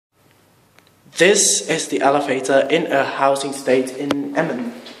This is the elevator in a housing estate in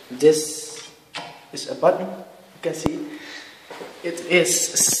Emmen. This is a button, you can see. It is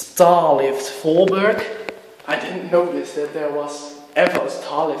Starlift-Voorburg. I didn't notice that there was ever a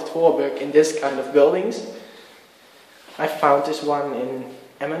Starlift-Voorburg in this kind of buildings. I found this one in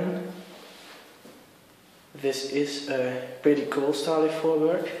Emmen. This is a pretty cool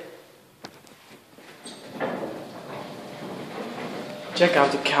Starlift-Voorburg. Check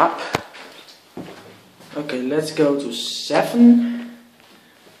out the cap. Okay, let's go to 7.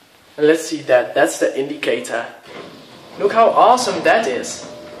 And let's see that. That's the indicator. Look how awesome that is.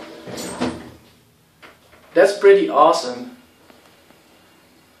 That's pretty awesome.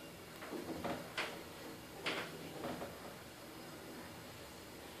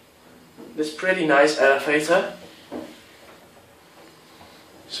 This pretty nice elevator.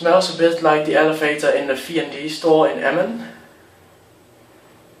 Smells a bit like the elevator in the V&D store in Emmen.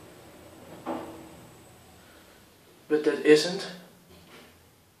 But that isn't.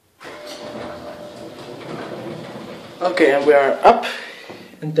 Okay, and we are up,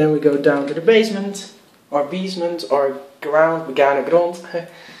 and then we go down to the basement, or ground, begane grond.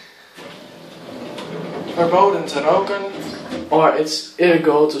 Verboden te roken, or it's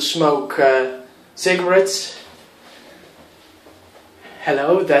illegal to smoke cigarettes.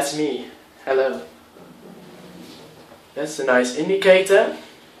 Hello, that's me. Hello. That's a nice indicator.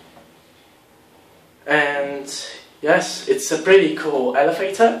 And yes, it's a pretty cool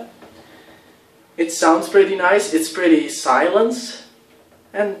elevator. It sounds pretty nice, it's pretty silent.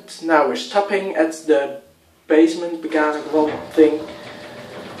 And now we're stopping at the basement begane grond thing.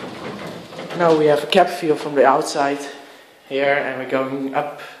 Now we have a cab view from the outside here, and we're going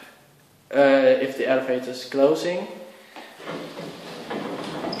up if the elevator is closing.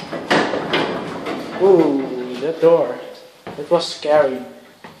 Ooh, that door. That was scary.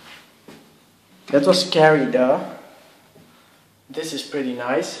 That was scary though. This is pretty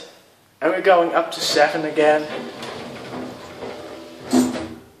nice. And we're going up to 7 again.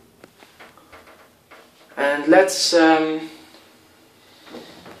 And let's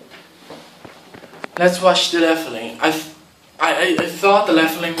watch the leveling. I thought the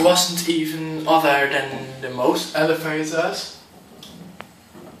leveling wasn't even other than the most elevators.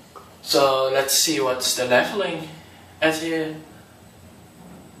 So let's see what's the leveling at here.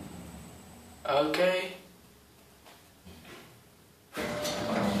 Okay.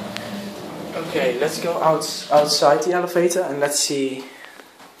 Okay, let's go outside the elevator and let's see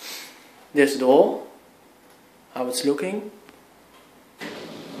this door, how it's looking.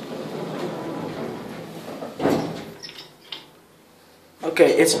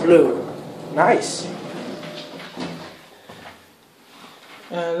 Okay, it's blue. Nice.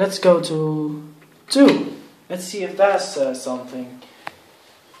 Let's go to 2. Let's see if that's something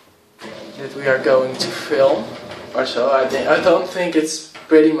that we are going to film or so. I don't think it's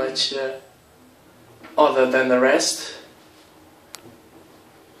pretty much other than the rest.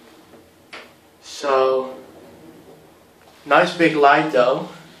 So nice big light though.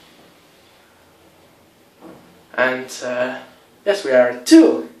 And yes, we are at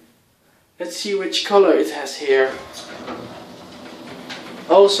 2. Let's see which color it has here.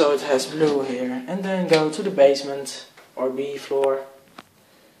 Also it has blue here. And then go to the basement or B floor.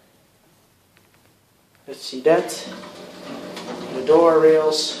 Let's see that. The door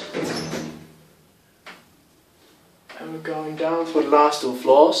rails. And we're going down for the last 2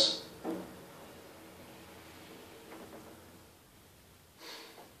 floors.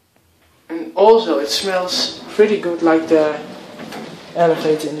 And also it smells pretty good like the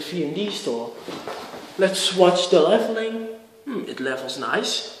elevator in the V&D store. Let's watch the leveling. It levels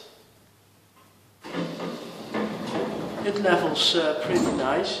nice. It levels pretty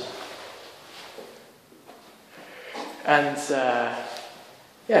nice. And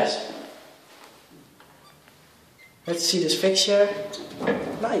yes, let's see this fixture.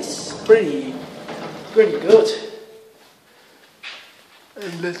 Nice, pretty good.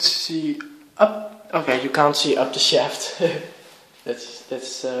 And let's see up. Okay, you can't see up the shaft.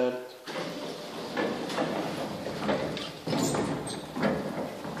 that's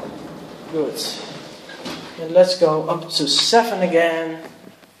good. And let's go up to 7 again.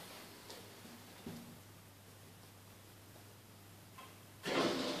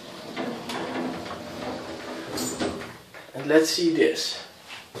 And let's see this.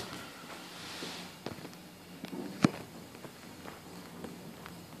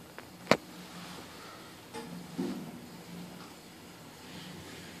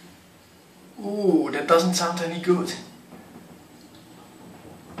 Ooh, that doesn't sound any good.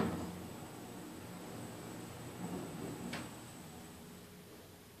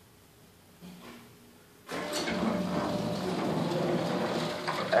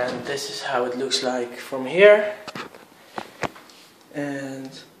 And this is how it looks like from here.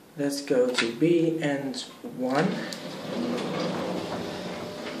 And let's go to B and 1.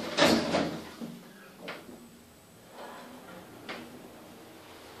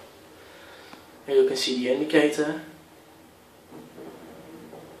 Here you can see the indicator.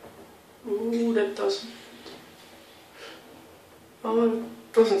 Ooh, that doesn't... Oh,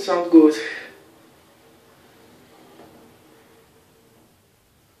 it doesn't sound good.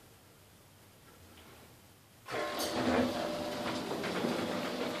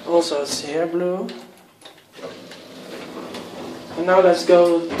 Also it's here blue. And now let's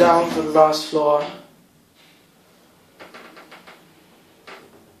go down to the last floor.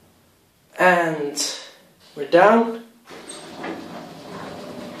 And we're down.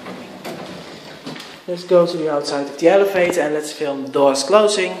 Let's go to the outside of the elevator and let's film the doors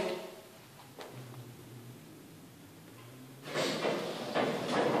closing.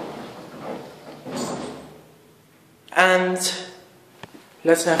 And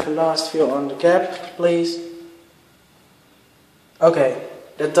let's have a last view on the cab, please. Okay,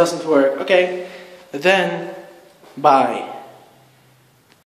 that doesn't work. Okay, then bye.